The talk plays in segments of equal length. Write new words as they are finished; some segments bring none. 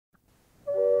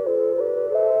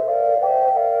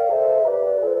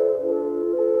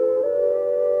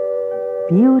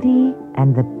Beauty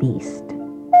and the Beast.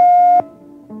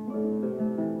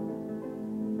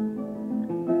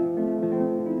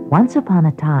 Once upon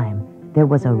a time, there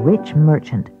was a rich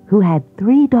merchant who had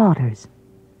 3 daughters.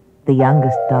 The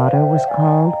youngest daughter was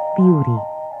called Beauty,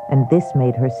 and this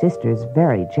made her sisters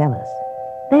very jealous.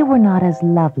 They were not as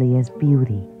lovely as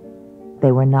Beauty.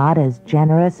 They were not as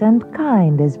generous and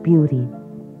kind as Beauty.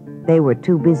 They were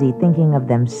too busy thinking of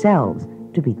themselves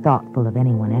to be thoughtful of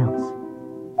anyone else.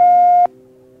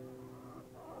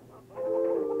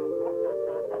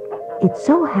 It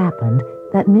so happened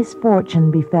that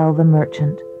misfortune befell the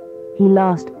merchant. He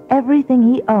lost everything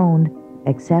he owned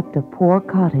except a poor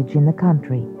cottage in the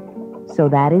country. So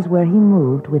that is where he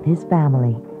moved with his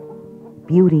family.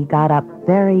 Beauty got up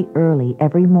very early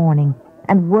every morning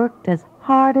and worked as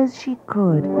hard as she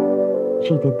could.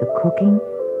 She did the cooking,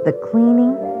 the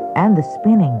cleaning, and the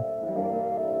spinning.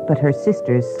 But her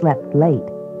sisters slept late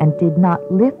and did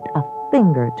not lift a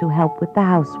finger to help with the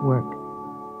housework.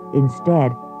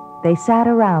 Instead, they sat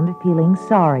around feeling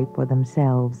sorry for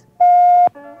themselves.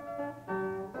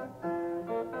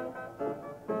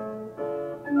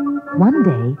 One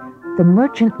day, the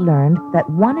merchant learned that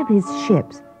one of his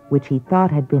ships, which he thought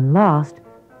had been lost,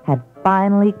 had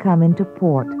finally come into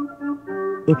port.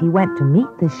 If he went to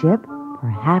meet the ship,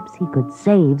 perhaps he could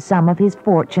save some of his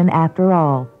fortune after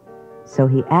all. So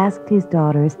he asked his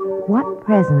daughters what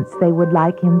presents they would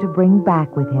like him to bring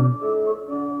back with him.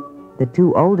 The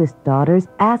 2 oldest daughters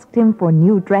asked him for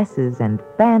new dresses and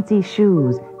fancy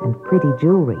shoes and pretty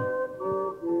jewelry.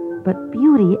 But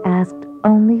Beauty asked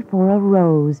only for a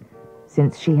rose,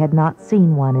 since she had not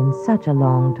seen one in such a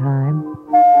long time.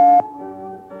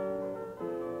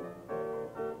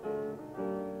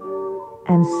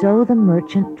 And so the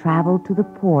merchant traveled to the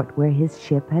port where his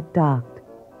ship had docked.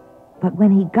 But when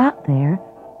he got there,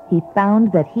 he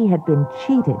found that he had been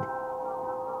cheated.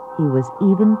 He was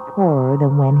even poorer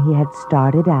than when he had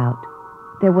started out.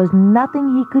 There was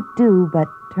nothing he could do but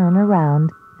turn around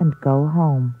and go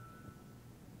home.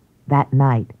 That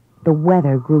night, the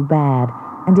weather grew bad,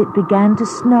 and it began to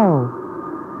snow.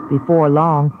 Before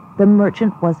long, the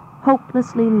merchant was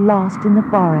hopelessly lost in the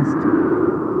forest.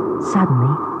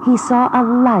 Suddenly, he saw a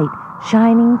light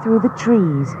shining through the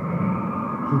trees.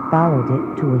 He followed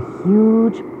it to a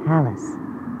huge palace.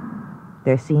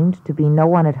 There seemed to be no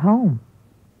one at home,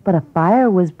 but a fire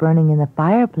was burning in the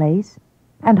fireplace,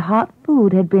 and hot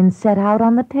food had been set out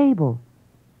on the table.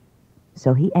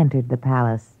 So he entered the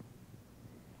palace.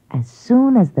 As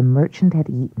soon as the merchant had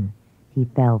eaten, he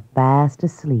fell fast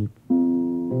asleep.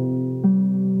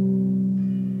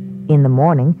 In the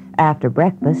morning, after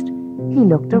breakfast, he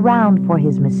looked around for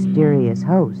his mysterious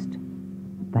host,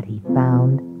 but he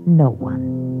found no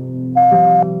one.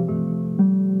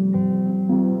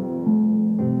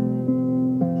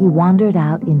 He wandered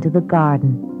out into the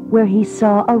garden, where he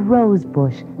saw a rose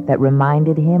bush that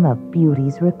reminded him of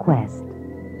Beauty's request.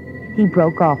 He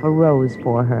broke off a rose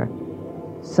for her.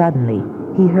 Suddenly,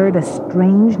 he heard a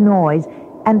strange noise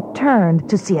and turned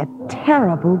to see a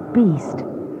terrible beast.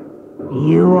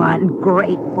 "You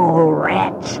ungrateful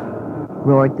wretch!"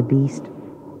 roared the beast.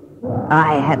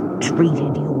 "I have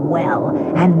treated you well,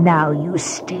 and now you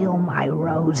steal my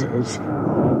roses.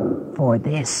 For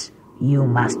this, you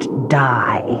must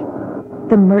die."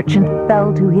 The merchant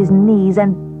fell to his knees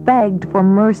and begged for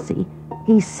mercy.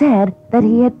 He said that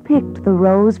he had picked the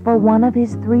rose for one of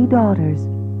his 3 daughters.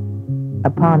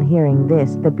 Upon hearing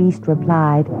this, the beast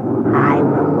replied, "I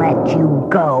will let you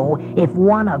go if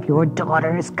one of your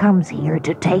daughters comes here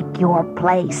to take your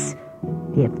place.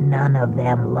 If none of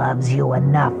them loves you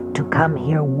enough to come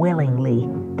here willingly,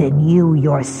 then you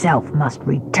yourself must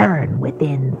return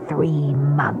within 3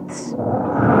 months."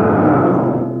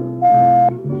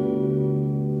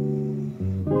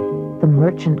 The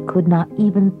merchant could not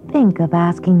even think of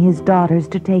asking his daughters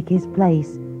to take his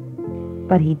place,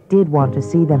 but he did want to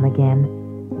see them again,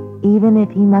 even if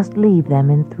he must leave them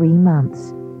in 3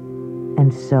 months.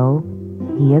 And so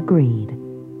he agreed.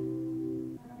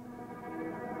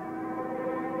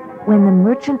 When the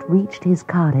merchant reached his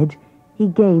cottage, he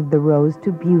gave the rose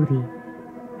to Beauty.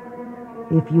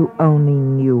 "If you only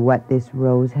knew what this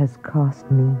rose has cost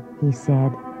me," he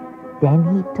said. Then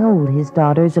he told his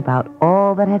daughters about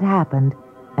all that had happened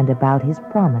and about his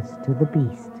promise to the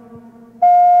beast.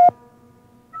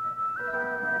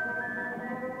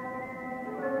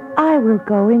 "I will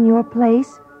go in your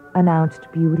place," announced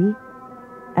Beauty.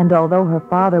 And although her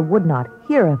father would not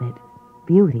hear of it,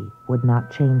 Beauty would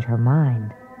not change her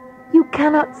mind. "You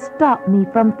cannot stop me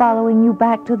from following you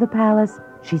back to the palace,"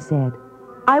 she said.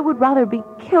 "I would rather be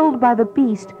killed by the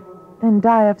beast than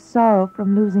die of sorrow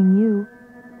from losing you."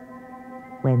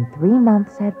 When 3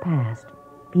 months had passed,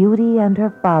 Beauty and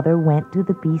her father went to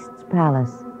the Beast's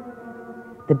palace.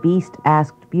 The Beast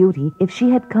asked Beauty if she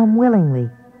had come willingly,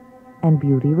 and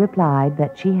Beauty replied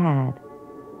that she had.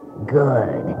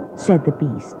 "Good," said the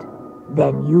Beast.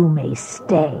 "Then you may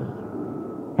stay."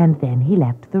 And then he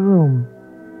left the room.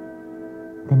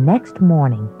 The next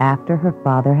morning, after her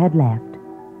father had left,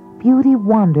 Beauty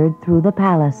wandered through the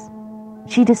palace.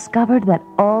 She discovered that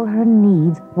all her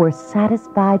needs were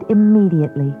satisfied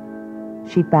immediately.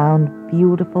 She found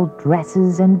beautiful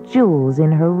dresses and jewels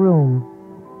in her room.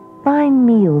 Fine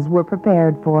meals were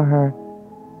prepared for her,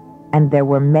 and there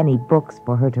were many books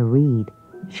for her to read.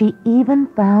 She even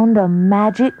found a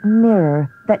magic mirror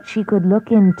that she could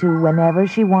look into whenever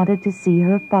she wanted to see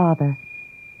her father.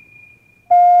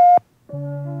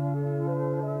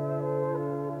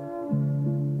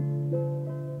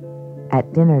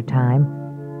 At dinner time,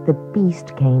 the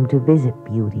Beast came to visit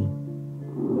Beauty.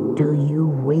 "Do you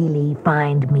really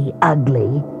find me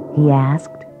ugly?" he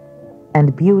asked,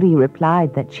 and Beauty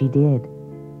replied that she did.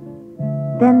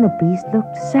 Then the Beast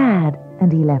looked sad,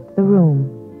 and he left the room.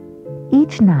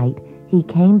 Each night he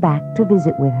came back to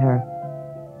visit with her,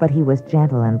 but he was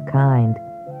gentle and kind,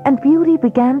 and Beauty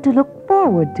began to look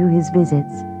forward to his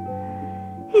visits.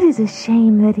 "It is a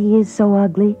shame that he is so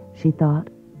ugly," she thought,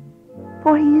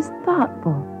 "for he is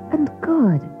thoughtful and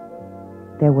good."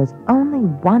 There was only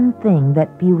one thing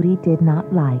that Beauty did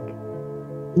not like.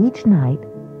 Each night,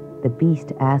 the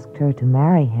Beast asked her to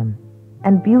marry him,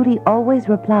 and Beauty always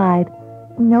replied,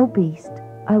 "No, Beast,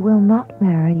 I will not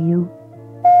marry you."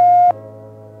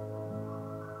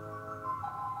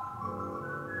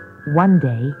 One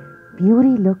day,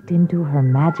 Beauty looked into her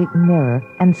magic mirror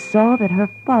and saw that her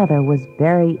father was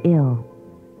very ill.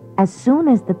 As soon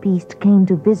as the Beast came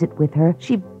to visit with her,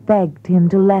 she begged him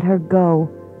to let her go.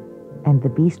 And the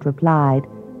Beast replied,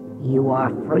 "You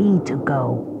are free to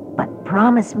go, but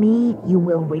promise me you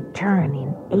will return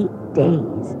in 8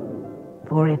 days.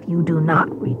 For if you do not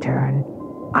return,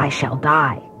 I shall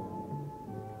die."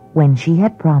 When she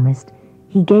had promised,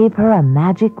 he gave her a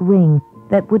magic ring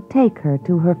that would take her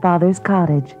to her father's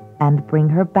cottage and bring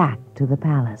her back to the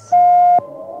palace.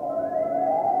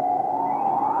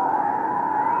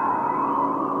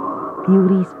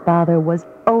 Beauty's father was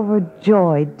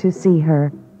overjoyed to see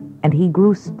her, and he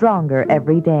grew stronger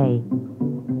every day.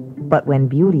 But when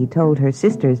Beauty told her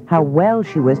sisters how well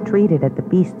she was treated at the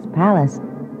Beast's palace,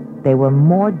 they were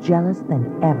more jealous than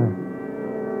ever.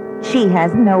 "She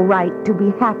has no right to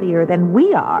be happier than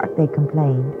we are," they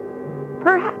complained.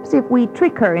 "Perhaps if we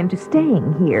trick her into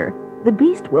staying here, the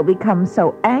Beast will become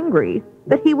so angry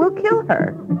that he will kill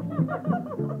her."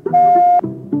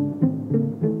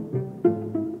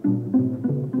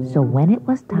 So when it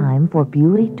was time for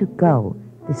Beauty to go,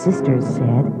 the sisters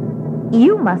said,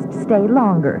 "You must stay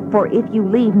longer, for if you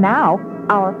leave now,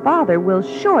 our father will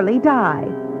surely die."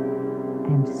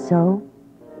 And so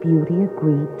Beauty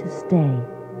agreed to stay.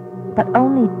 But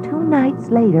only 2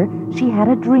 nights later, she had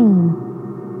a dream.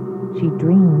 She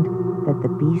dreamed that the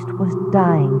Beast was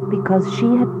dying because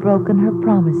she had broken her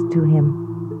promise to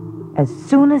him. As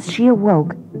soon as she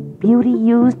awoke, Beauty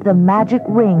used the magic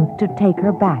ring to take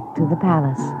her back to the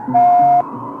palace.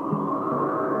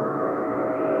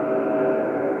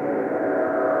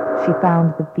 She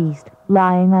found the Beast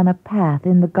lying on a path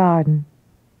in the garden.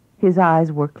 His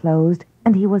eyes were closed,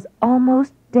 and he was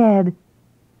almost dead.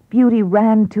 Beauty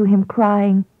ran to him,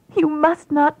 crying, "You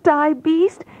must not die,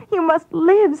 Beast! You must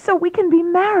live so we can be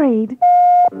married!"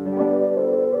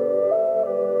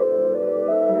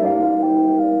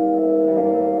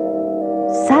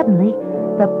 Suddenly,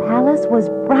 the palace was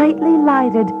brightly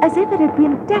lighted, as if it had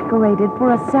been decorated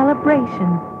for a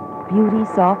celebration. Beauty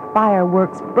saw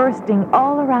fireworks bursting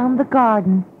all around the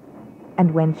garden,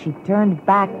 and when she turned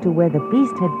back to where the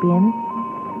Beast had been,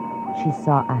 she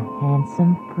saw a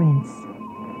handsome prince.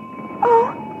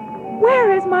 "Oh,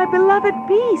 where is my beloved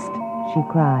Beast?" she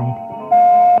cried.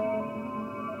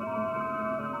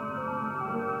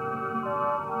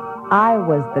 "I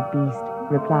was the Beast,"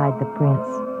 replied the prince,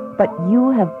 "but you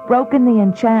have broken the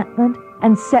enchantment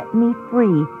and set me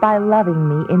free by loving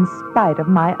me in spite of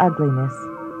my ugliness."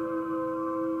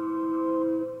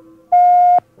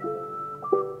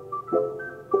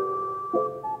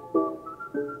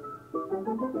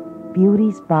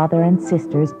 Beauty's father and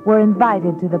sisters were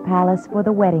invited to the palace for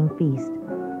the wedding feast.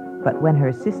 But when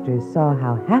her sisters saw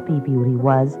how happy Beauty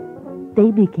was,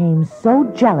 they became so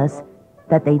jealous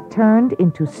that they turned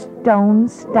into stone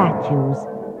statues.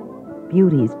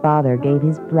 Beauty's father gave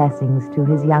his blessings to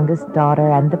his youngest daughter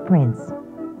and the prince,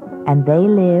 and they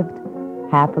lived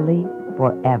happily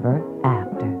forever after.